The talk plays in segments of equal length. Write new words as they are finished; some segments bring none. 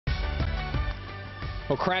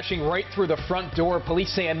Well, crashing right through the front door,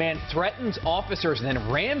 police say a man threatens officers and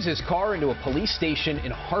then rams his car into a police station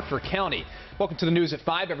in Harford County. Welcome to the news at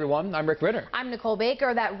 5, everyone. I'm Rick Ritter. I'm Nicole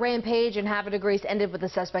Baker. That rampage in Havre de Grace ended with the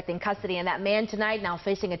suspect in custody, and that man tonight now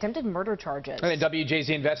facing attempted murder charges. And WJZ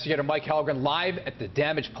investigator Mike Kahl live at the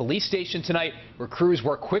damaged police station tonight, where crews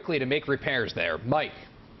work quickly to make repairs there. Mike.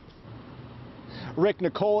 Rick,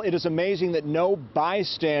 Nicole, it is amazing that no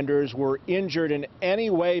bystanders were injured in any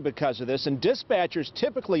way because of this, and dispatchers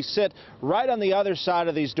typically sit right on the other side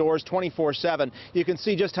of these doors 24/7. You can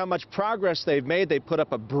see just how much progress they've made. They put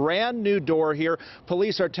up a brand new door here.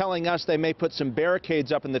 Police are telling us they may put some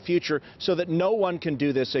barricades up in the future so that no one can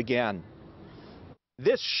do this again.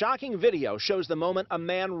 This shocking video shows the moment a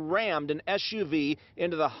man rammed an SUV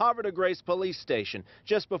into the Havre de Grace Police station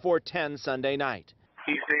just before 10 Sunday night.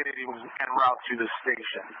 He stated he was en route to the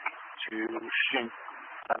station to shoot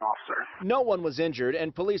an officer. No one was injured,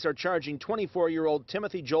 and police are charging 24-year-old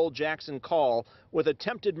Timothy Joel Jackson Kahl with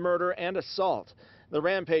attempted murder and assault. The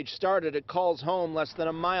rampage started at Kahl's home less than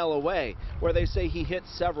a mile away, where they say he hit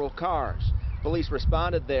several cars. Police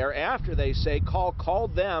responded there after they say Kahl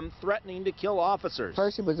called them threatening to kill officers.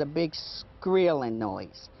 First it was a big squealing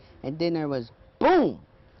noise, and then there was boom,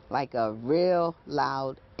 like a real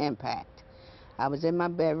loud impact. I was in my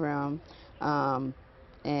bedroom, and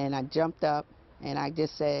I jumped up, and I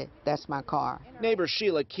just said, "That's my car." Neighbor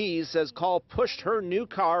Sheila Keys says Kahl pushed her new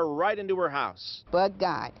car right into her house. But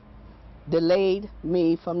God delayed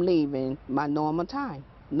me from leaving my normal time.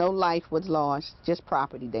 No life was lost, just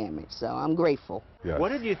property damage, so I'm grateful. Yes.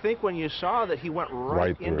 What did you think when you saw that he went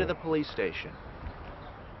right into the police station?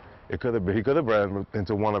 He could have ran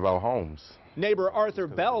into one of our homes. Neighbor Arthur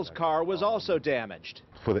Bell's car was also damaged.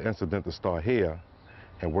 For the incident to start here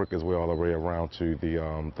and work his way all the way around to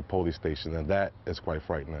the police station, and that is quite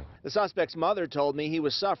frightening. The suspect's mother told me he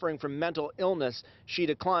was suffering from mental illness. She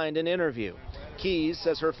declined an interview. Keys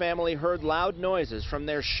says her family heard loud noises from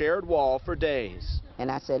their shared wall for days.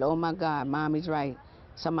 And I said, "Oh my God, Mommy's right.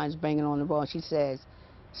 Somebody's banging on the wall." She says,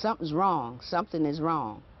 "Something's wrong. Something is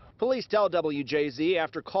wrong." Police tell WJZ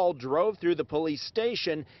after Kahl drove through the police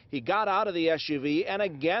station, he got out of the SUV and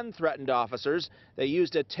again threatened officers. They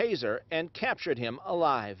used a taser and captured him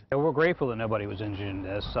alive. We're grateful that nobody was injured in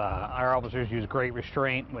this. Our officers used great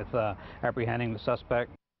restraint with apprehending the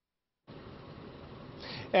suspect.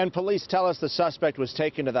 And police tell us the suspect was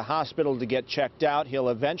taken to the hospital to get checked out. He'll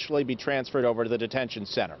eventually be transferred over to the detention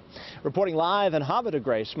center. Reporting live in Havre de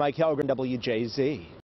Grace, Mike Helgren, WJZ.